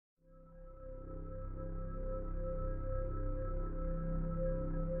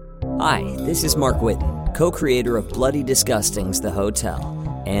Hi, this is Mark Whitten, co-creator of Bloody Disgusting's The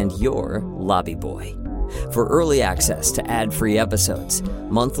Hotel, and your lobby boy. For early access to ad-free episodes,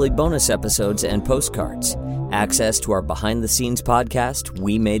 monthly bonus episodes and postcards, access to our behind-the-scenes podcast,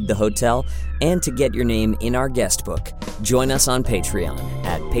 We Made the Hotel, and to get your name in our guest book, join us on Patreon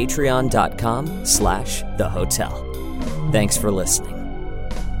at patreon.com/thehotel. Thanks for listening.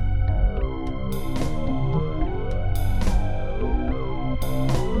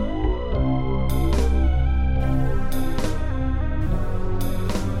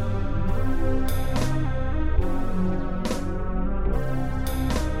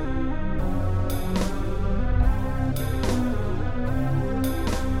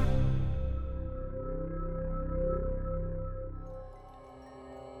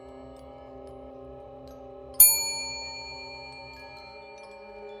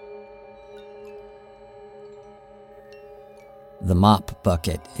 The mop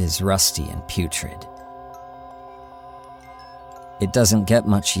bucket is rusty and putrid. It doesn't get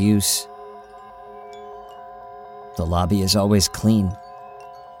much use. The lobby is always clean.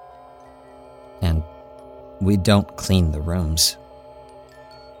 And we don't clean the rooms.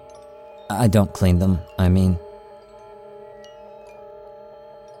 I don't clean them, I mean.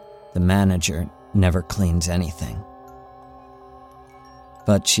 The manager never cleans anything.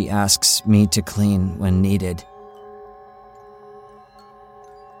 But she asks me to clean when needed.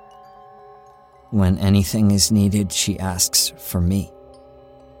 When anything is needed, she asks for me.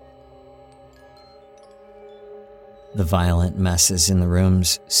 The violent messes in the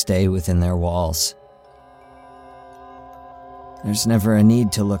rooms stay within their walls. There's never a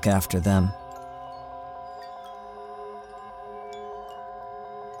need to look after them.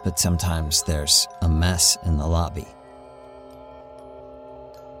 But sometimes there's a mess in the lobby.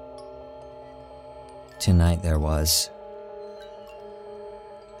 Tonight there was.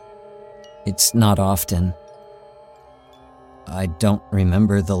 It's not often. I don't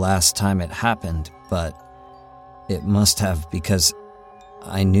remember the last time it happened, but it must have, because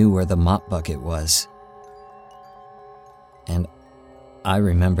I knew where the mop bucket was. And I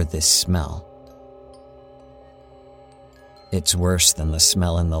remember this smell. It's worse than the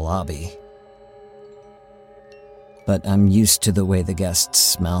smell in the lobby. But I'm used to the way the guests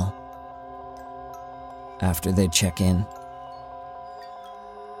smell after they check in.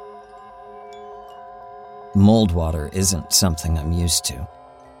 Mold water isn't something I'm used to.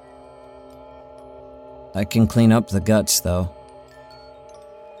 I can clean up the guts, though.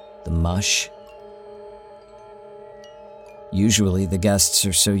 The mush. Usually the guests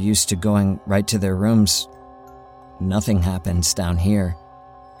are so used to going right to their rooms, nothing happens down here.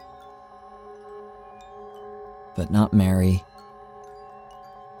 But not Mary.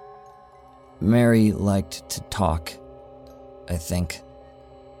 Mary liked to talk, I think.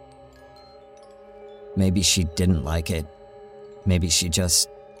 Maybe she didn't like it. Maybe she just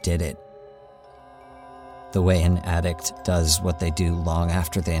did it. The way an addict does what they do long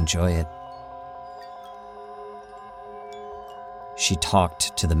after they enjoy it. She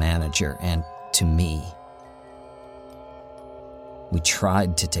talked to the manager and to me. We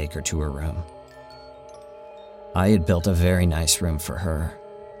tried to take her to her room. I had built a very nice room for her.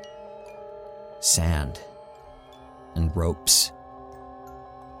 Sand and ropes.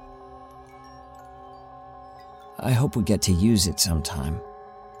 I hope we get to use it sometime.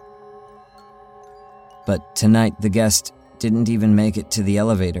 But tonight, the guest didn't even make it to the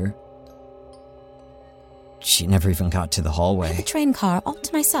elevator. She never even got to the hallway. I had the train car all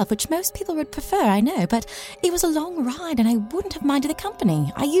to myself, which most people would prefer, I know, but it was a long ride and I wouldn't have minded the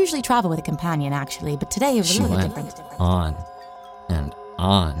company. I usually travel with a companion, actually, but today it was a little different. On and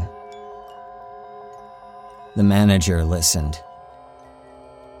on. The manager listened.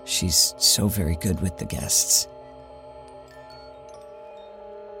 She's so very good with the guests.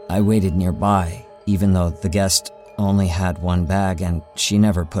 I waited nearby, even though the guest only had one bag and she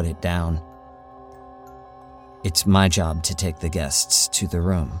never put it down. It's my job to take the guests to the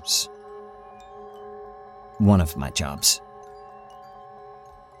rooms. One of my jobs.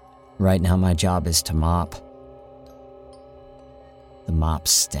 Right now my job is to mop. The mop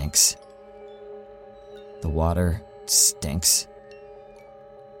stinks. The water stinks.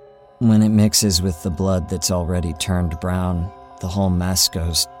 When it mixes with the blood that's already turned brown, the whole mess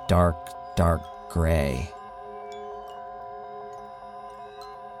goes dark, dark gray.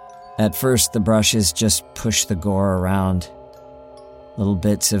 At first, the brushes just push the gore around. Little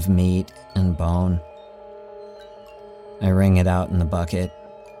bits of meat and bone. I wring it out in the bucket.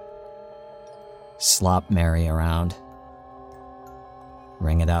 Slop Mary around.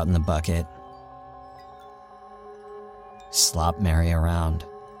 Wring it out in the bucket. Slop Mary around.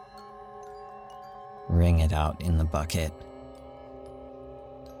 Wring it out in the bucket.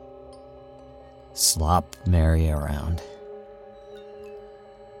 Slop Mary around.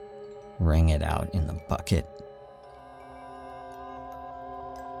 Wring it out in the bucket.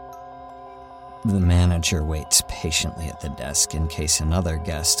 The manager waits patiently at the desk in case another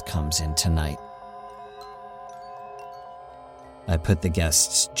guest comes in tonight. I put the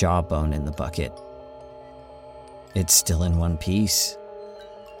guest's jawbone in the bucket. It's still in one piece.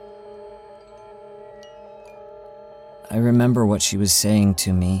 I remember what she was saying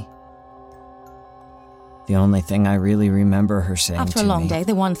to me. The only thing I really remember her saying to me. After a long day,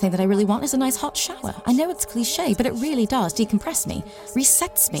 the one thing that I really want is a nice hot shower. I know it's cliché, but it really does decompress me,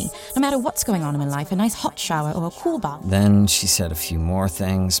 resets me. No matter what's going on in my life, a nice hot shower or a cool bath. Then she said a few more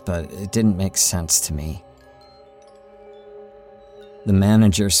things, but it didn't make sense to me. The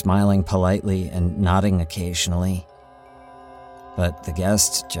manager smiling politely and nodding occasionally. But the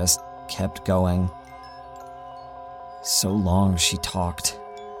guest just kept going. So long she talked,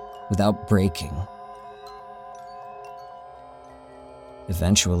 without breaking.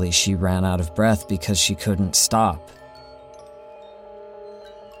 Eventually, she ran out of breath because she couldn't stop.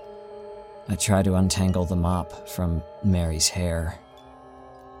 I tried to untangle the mop from Mary's hair.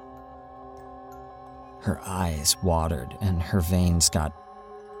 Her eyes watered and her veins got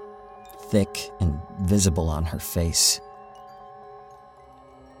thick and visible on her face.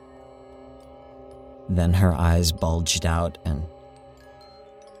 Then her eyes bulged out and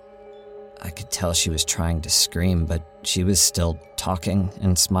I could tell she was trying to scream, but she was still talking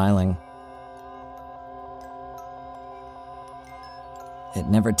and smiling. It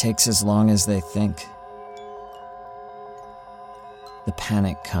never takes as long as they think. The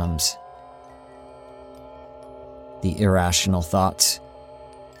panic comes. The irrational thoughts.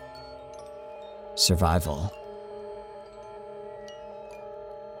 Survival.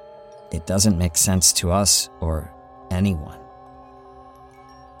 It doesn't make sense to us or anyone.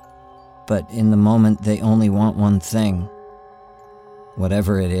 But in the moment, they only want one thing,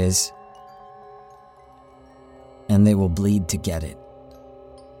 whatever it is, and they will bleed to get it.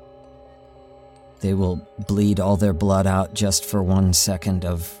 They will bleed all their blood out just for 1 second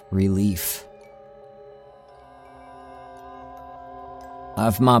of relief.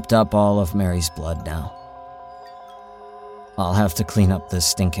 I've mopped up all of Mary's blood now. I'll have to clean up the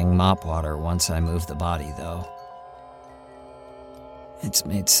stinking mop water once I move the body, though. It's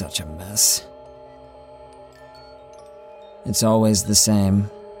made such a mess. It's always the same.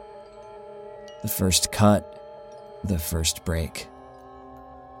 The first cut, the first break.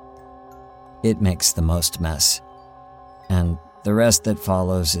 It makes the most mess, and the rest that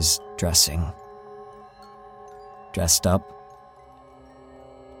follows is dressing. Dressed up.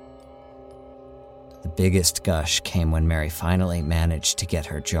 The biggest gush came when Mary finally managed to get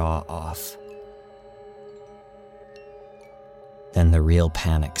her jaw off. Then the real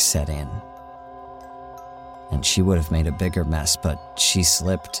panic set in. And she would have made a bigger mess, but she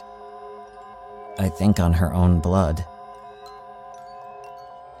slipped. I think on her own blood.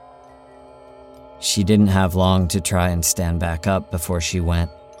 She didn't have long to try and stand back up before she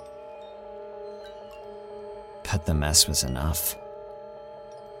went. But the mess was enough.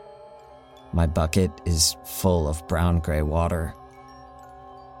 My bucket is full of brown-gray water.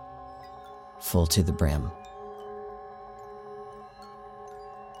 Full to the brim.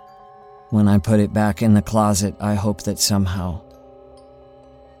 When I put it back in the closet, I hope that somehow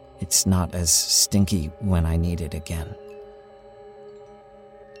it's not as stinky when I need it again.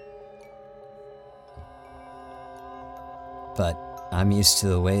 But I'm used to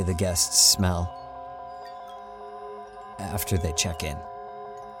the way the guests smell after they check in.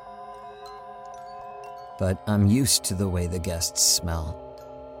 But I'm used to the way the guests smell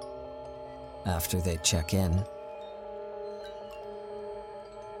after they check in.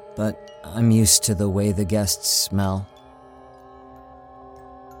 But I'm used to the way the guests smell.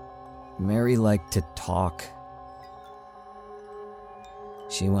 Mary liked to talk.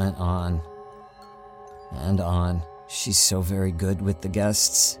 She went on and on. She's so very good with the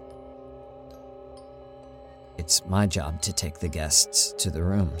guests. It's my job to take the guests to the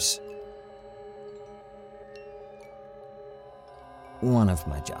rooms. One of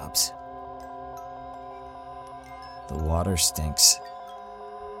my jobs. The water stinks.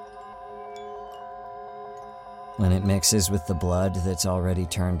 When it mixes with the blood that's already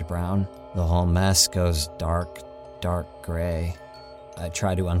turned brown, the whole mess goes dark, dark gray. I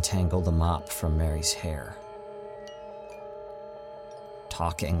try to untangle the mop from Mary's hair.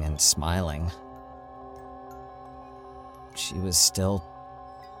 Talking and smiling. She was still.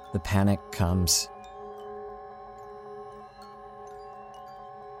 The panic comes.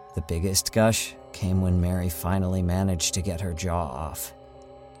 The biggest gush came when Mary finally managed to get her jaw off.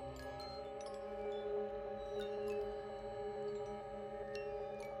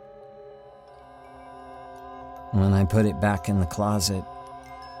 When I put it back in the closet,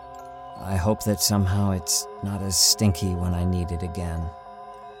 I hope that somehow it's not as stinky when I need it again.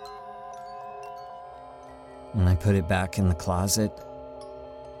 When I put it back in the closet,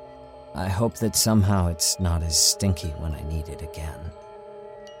 I hope that somehow it's not as stinky when I need it again.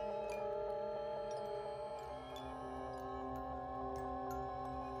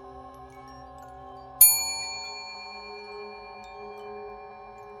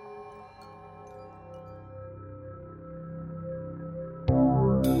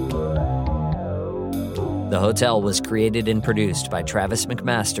 The Hotel was created and produced by Travis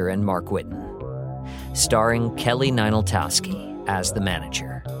McMaster and Mark Whitten, starring Kelly Nienaltowski as the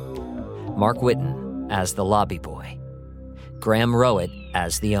manager, Mark Whitten as the lobby boy, Graham Rowett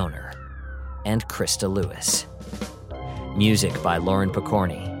as the owner, and Krista Lewis. Music by Lauren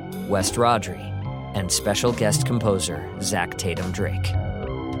Picorni, West Rodri, and special guest composer Zach Tatum Drake.